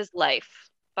got to live his life.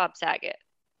 Bob Saget.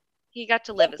 He got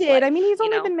to live his life. I mean, he's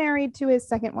only been married to his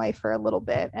second wife for a little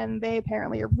bit, and they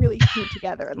apparently are really cute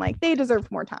together, and like they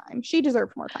deserved more time. She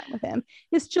deserved more time with him.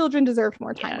 His children deserved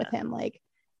more time with him. Like,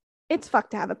 it's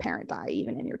fucked to have a parent die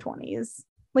even in your 20s.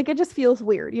 Like, it just feels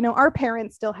weird. You know, our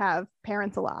parents still have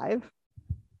parents alive.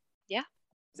 Yeah.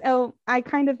 So I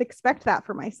kind of expect that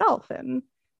for myself, and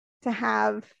to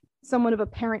have someone of a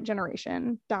parent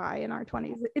generation die in our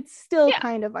 20s, it's still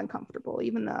kind of uncomfortable,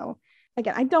 even though,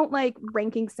 again, I don't like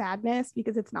ranking sadness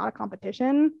because it's not a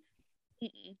competition.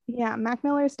 Mm-mm. Yeah, Mac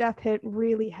Miller's death hit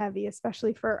really heavy,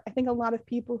 especially for, I think, a lot of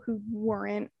people who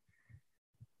weren't,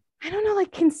 I don't know,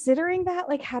 like considering that,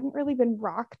 like hadn't really been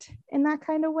rocked in that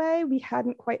kind of way. We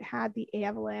hadn't quite had the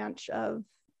avalanche of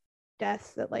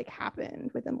deaths that like happened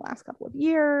within the last couple of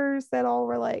years that all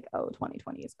were like, oh,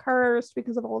 2020 is cursed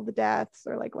because of all of the deaths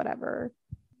or like whatever.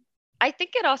 I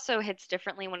think it also hits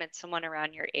differently when it's someone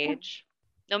around your age,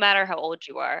 no matter how old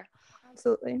you are.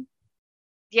 Absolutely.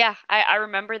 Yeah, I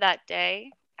remember that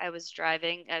day. I was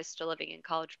driving. I was still living in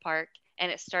College Park,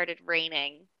 and it started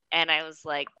raining. And I was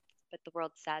like, but the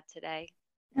world's sad today.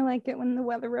 I like it when the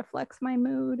weather reflects my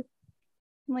mood.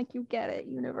 I'm like, you get it,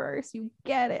 universe. You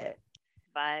get it.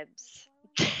 Vibes.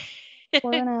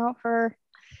 Pouring out for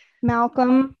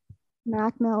Malcolm,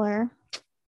 Mac Miller.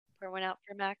 Pour one out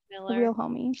for Mac A Miller. real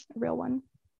homie, a real one.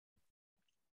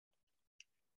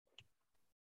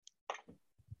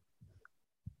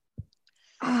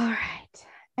 All right.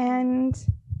 And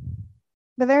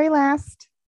the very last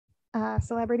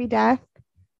celebrity death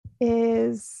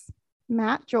is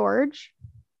Matt George,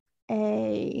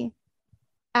 a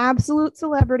absolute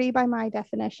celebrity by my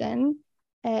definition,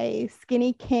 a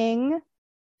skinny king,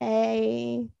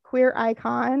 a queer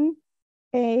icon,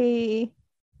 a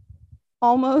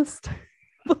almost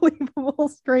believable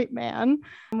straight man.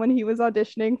 When he was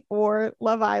auditioning for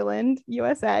Love Island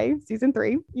USA season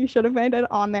 3, you should have made it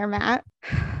on there, Matt.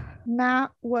 Matt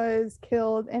was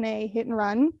killed in a hit and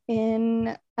run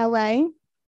in LA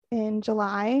in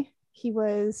July. He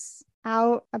was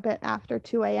out a bit after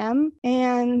 2 a.m.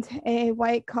 and a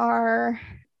white car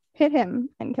hit him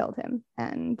and killed him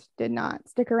and did not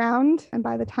stick around. And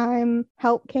by the time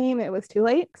help came, it was too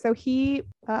late. So he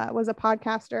was a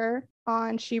podcaster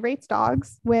on She Rates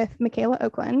Dogs with Michaela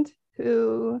Oakland,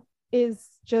 who is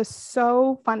just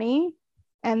so funny.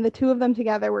 And the two of them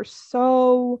together were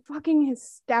so fucking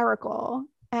hysterical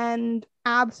and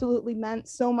absolutely meant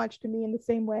so much to me in the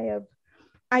same way of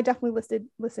I definitely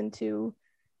listened to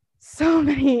so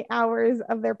many hours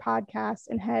of their podcast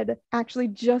and had actually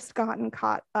just gotten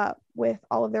caught up with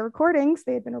all of their recordings.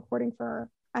 They had been recording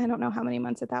for I don't know how many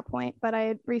months at that point, but I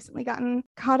had recently gotten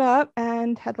caught up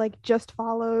and had like just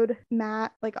followed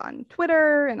Matt like on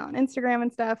Twitter and on Instagram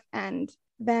and stuff. And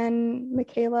then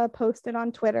Michaela posted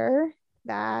on Twitter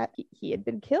that he had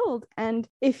been killed. And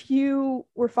if you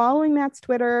were following Matt's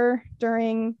Twitter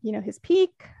during, his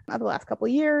peak of the last couple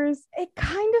of years, it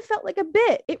kind of felt like a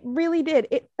bit. It really did.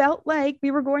 It felt like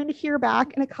we were going to hear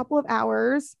back in a couple of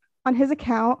hours on his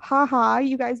account. Haha,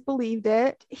 you guys believed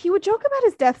it. He would joke about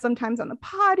his death sometimes on the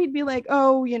pod. He'd be like,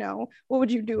 oh, what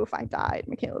would you do if I died?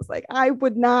 Michaela's like, I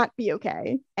would not be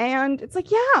okay. And it's like,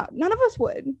 yeah, none of us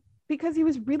would. Because he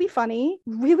was really funny,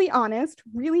 really honest,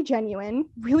 really genuine,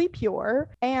 really pure.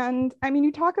 And I mean,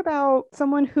 you talk about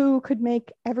someone who could make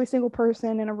every single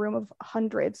person in a room of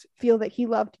hundreds feel that he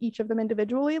loved each of them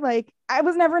individually. Like, I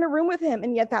was never in a room with him,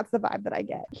 and yet that's the vibe that I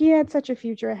get. He had such a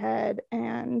future ahead,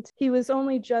 and he was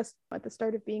only just at the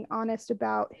start of being honest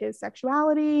about his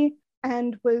sexuality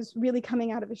and was really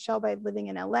coming out of his shell by living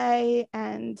in LA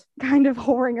and kind of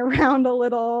whoring around a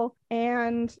little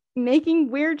and making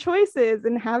weird choices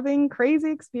and having crazy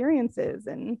experiences.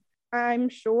 And I'm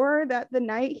sure that the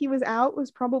night he was out was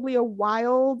probably a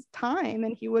wild time,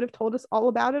 and he would have told us all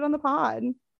about it on the pod.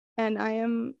 And I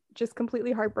am just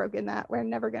completely heartbroken that we're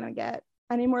never going to get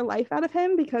any more life out of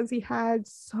him because he had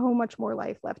so much more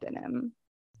life left in him.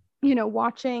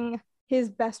 Watching his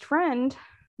best friend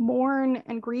mourn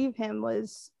and grieve him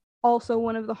was also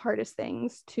one of the hardest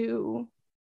things to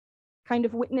kind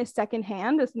of witness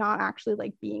secondhand, as not actually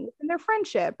like being in their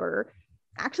friendship or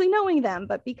actually knowing them,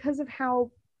 but because of how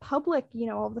public,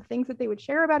 all the things that they would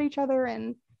share about each other.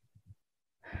 And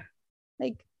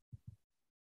like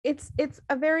it's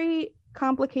a very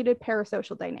complicated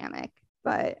parasocial dynamic,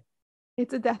 but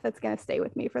it's a death that's going to stay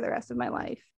with me for the rest of my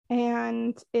life.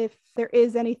 And if there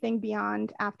is anything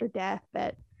beyond after death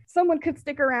that someone could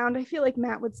stick around, I feel like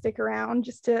Matt would stick around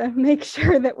just to make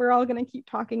sure that we're all going to keep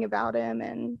talking about him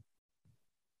and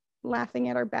laughing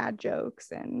at our bad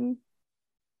jokes and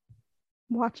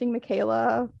watching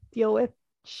Michaela deal with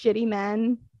shitty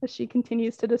men as she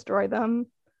continues to destroy them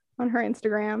on her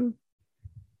Instagram.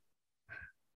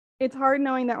 It's hard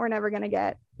knowing that we're never going to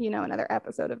get, another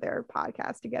episode of their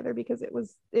podcast together because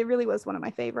it really was one of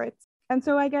my favorites. And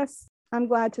so I guess I'm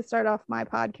glad to start off my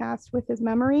podcast with his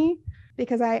memory,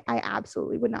 because I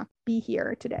absolutely would not be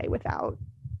here today without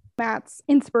Matt's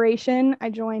inspiration. I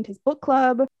joined his book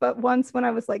club, but once when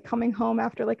I was like coming home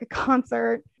after like a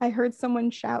concert, I heard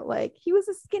someone shout like, he was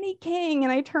a skinny king.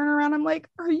 And I turn around, I'm like,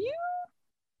 are you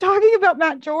talking about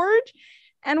Matt George?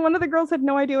 And one of the girls had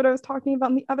no idea what I was talking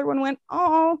about. And the other one went,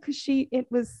 oh, because it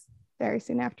was very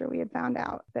soon after we had found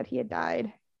out that he had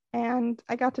died. And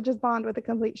I got to just bond with a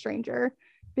complete stranger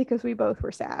because we both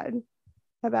were sad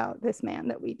about this man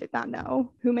that we did not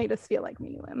know, who made us feel like we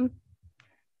knew him.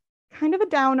 Kind of a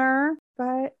downer,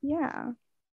 but yeah.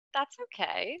 That's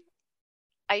okay.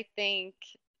 I think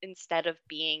instead of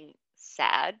being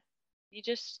sad, you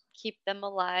just keep them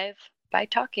alive by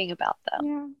talking about them.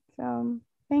 Yeah. So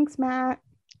thanks, Matt.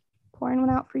 Pouring one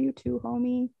out for you too,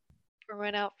 homie. Pour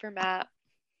one out for Matt.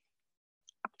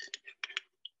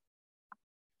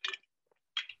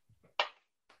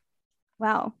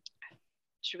 Wow.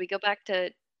 Should we go back to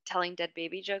telling dead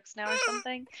baby jokes now or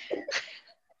something?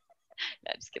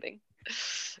 No, just kidding.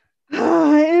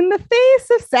 In the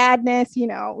face of sadness,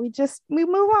 we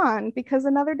move on because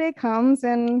another day comes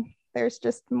and There's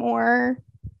just more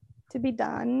to be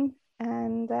done,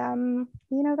 and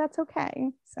that's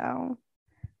okay. So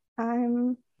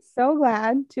I'm so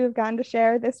glad to have gotten to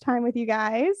share this time with you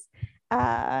guys,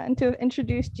 and to have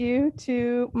introduced you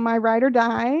to my ride or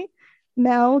die,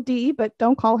 Mel D, but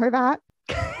don't call her that.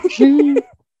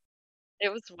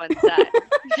 It was once that.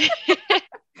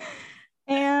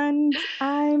 And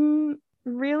I'm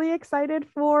really excited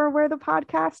for where the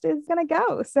podcast is going to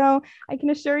go. So I can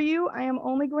assure you, I am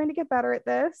only going to get better at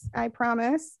this. I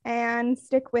promise. And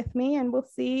stick with me, and we'll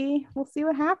see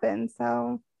what happens.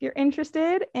 So if you're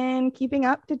interested in keeping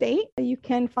up to date, you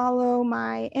can follow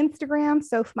my Instagram,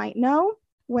 Soph Might Know,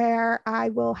 where I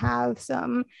will have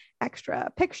some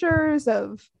extra pictures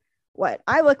of what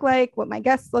I look like, what my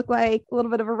guests look like, a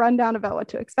little bit of a rundown about what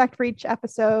to expect for each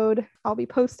episode. I'll be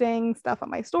posting stuff on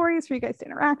my stories for you guys to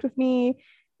interact with me.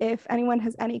 If anyone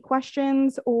has any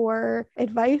questions or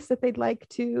advice that they'd like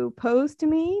to pose to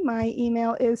me, my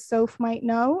email is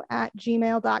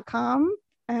sophmightknow@gmail.com.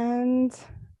 And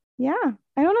yeah,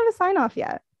 I don't have a sign off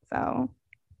yet. So.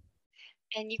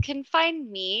 And you can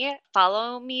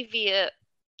follow me via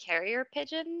carrier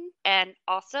pigeon, and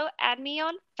also add me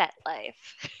on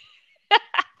FetLife.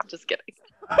 Just kidding.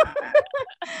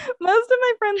 Most of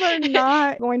my friends are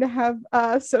not going to have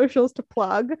socials to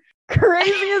plug. Crazy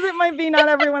as it might be, not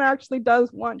everyone actually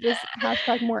does want just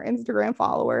hashtag more Instagram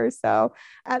followers. So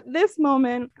at this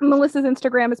moment, Melissa's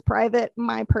Instagram is private.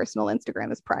 My personal Instagram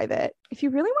is private. If you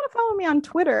really want to follow me on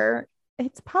Twitter,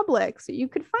 it's public. So you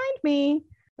could find me,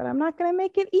 but I'm not going to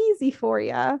make it easy for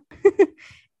you.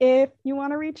 If you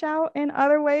want to reach out in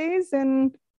other ways,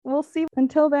 and we'll see.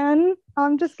 Until then,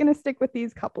 I'm just going to stick with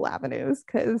these couple avenues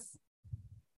because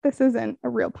this isn't a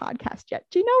real podcast yet.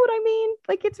 Do you know what I mean?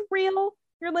 Like, it's real.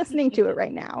 You're listening to it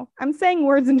right now. I'm saying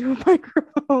words into a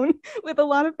microphone with a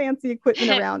lot of fancy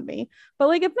equipment around me, but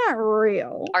like, it's not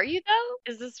real. Are you though?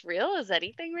 Is this real? Is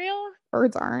anything real?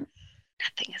 Birds aren't.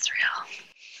 Nothing is real.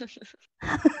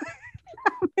 Have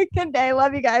a good day.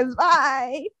 Love you guys.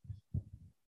 Bye.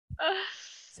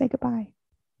 Say goodbye.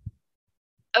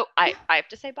 Oh, I have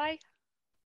to say bye?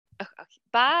 Oh, okay.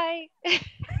 Bye.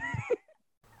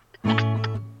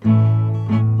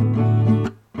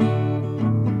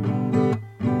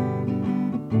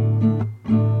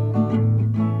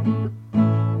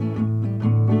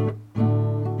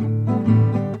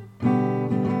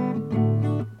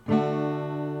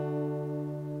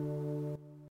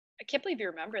 I can't believe you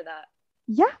remember that.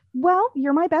 Yeah, well,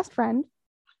 you're my best friend.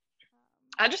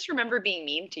 I just remember being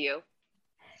mean to you.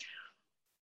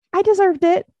 I deserved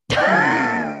it. We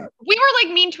were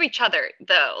like mean to each other,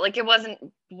 though. Like, it wasn't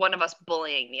one of us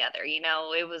bullying the other, you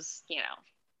know? It was,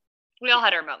 we all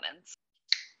had our moments.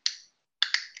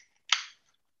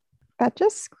 That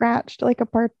just scratched like a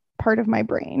part of my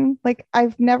brain. Like,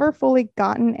 I've never fully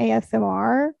gotten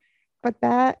ASMR, but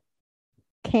that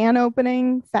can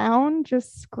opening sound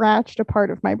just scratched a part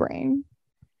of my brain.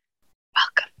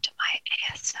 Welcome